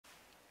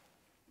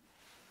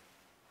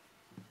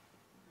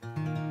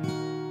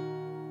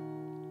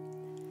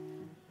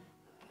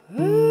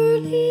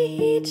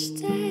each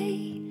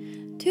day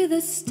to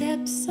the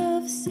steps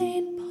of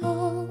St.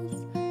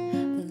 Paul's,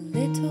 the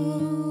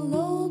little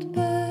old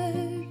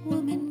bird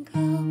woman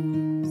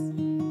comes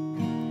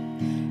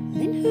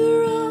in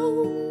her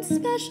own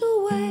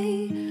special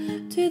way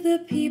to the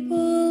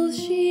people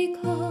she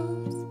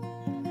calls.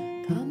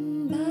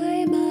 Come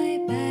buy my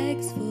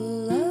bags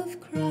full of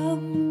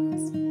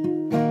crumbs.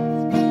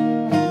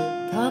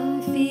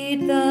 Come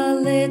feed the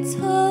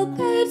little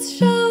birds,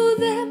 show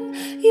them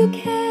you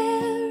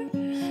care,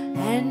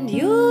 and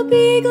you'll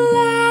be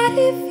glad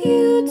if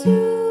you do.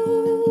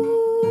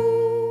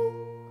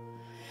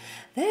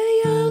 Their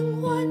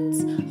young ones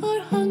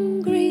are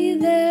hungry,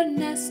 their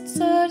nests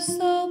are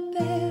so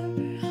bare.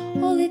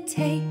 All it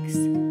takes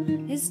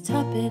is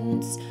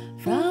tuppence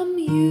from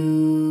you.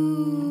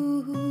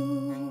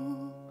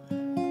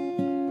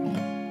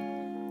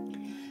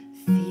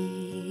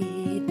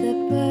 Feed the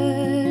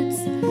birds,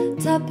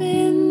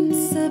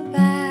 tuppence a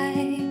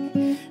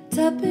bag,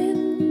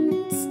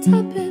 tuppence,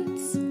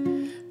 tuppence,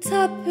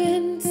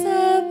 tuppence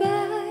a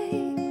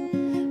bag.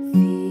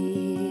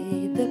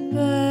 Feed the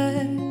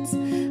birds,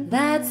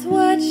 that's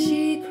what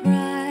she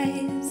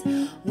cries,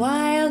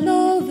 while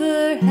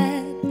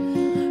overhead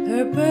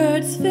her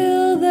birds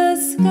fill the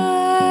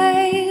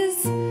skies.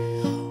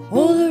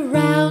 All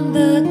around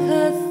the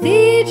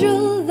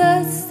cathedral,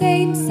 the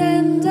saints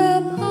and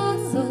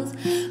apostles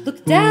look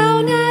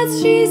down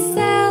as she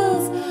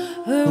sells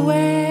her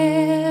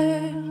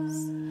wares.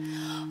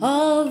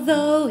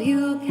 Although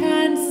you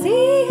can't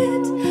see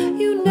it,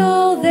 you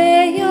know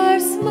they are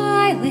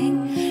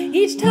smiling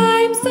each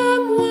time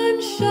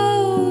someone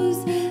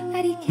shows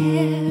that he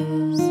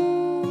cares.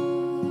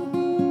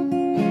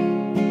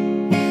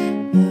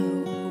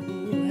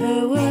 Though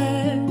her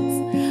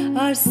words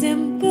are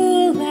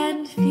simple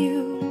and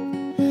few,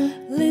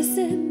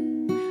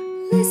 listen,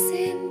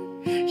 listen,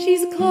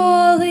 she's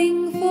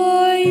calling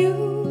for you.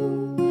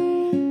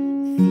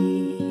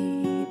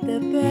 Feed the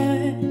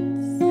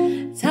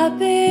birds,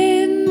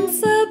 tuppence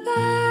a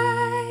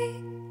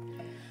bag,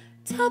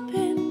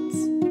 tuppence,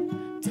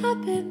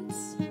 tuppence,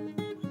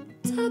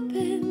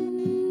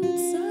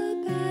 tuppence a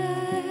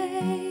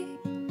bag.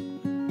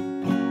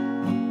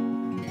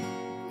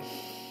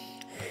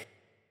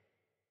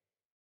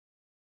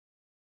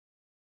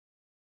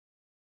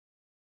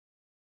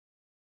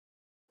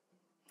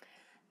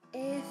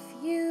 If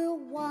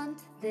you want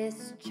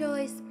this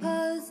choice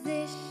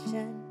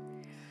position,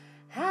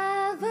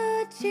 have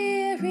a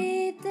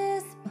cheery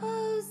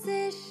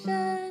disposition.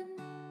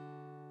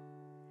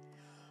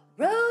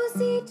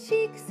 Rosy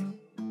cheeks,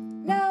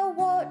 no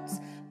warts,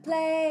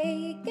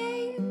 play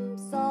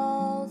games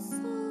all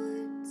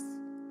sorts.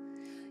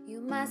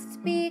 You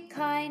must be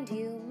kind,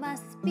 you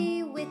must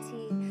be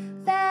witty,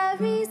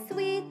 very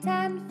sweet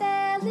and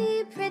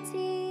fairly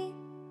pretty.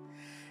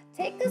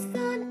 Take us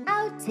on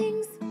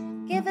outings,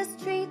 give us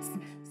treats,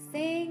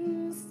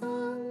 sing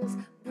songs,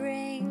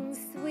 bring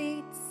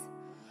sweets.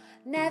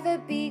 Never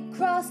be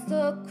cross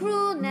or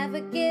cruel, never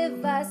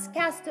give us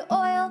castor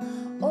oil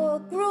or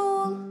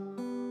gruel.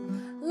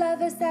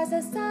 Love us as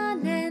a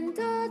son and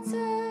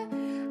daughter,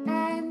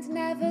 and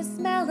never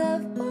smell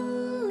of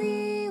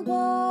bully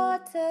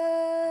water.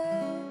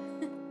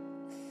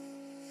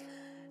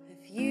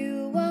 If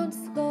you won't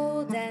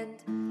scold and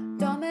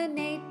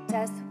dominate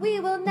us, we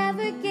will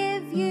never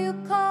give you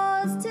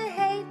cause to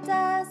hate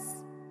us.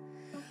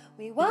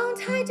 We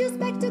won't hide your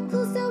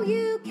spectacles so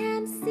you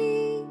can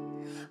see.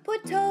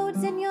 Put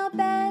toads in your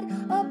bed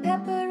or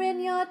pepper in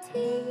your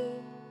tea.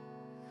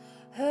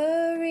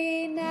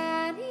 Hurry,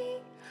 Nanny,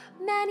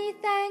 many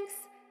thanks.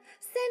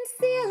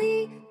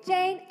 Sincerely,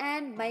 Jane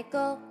and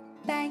Michael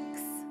Banks.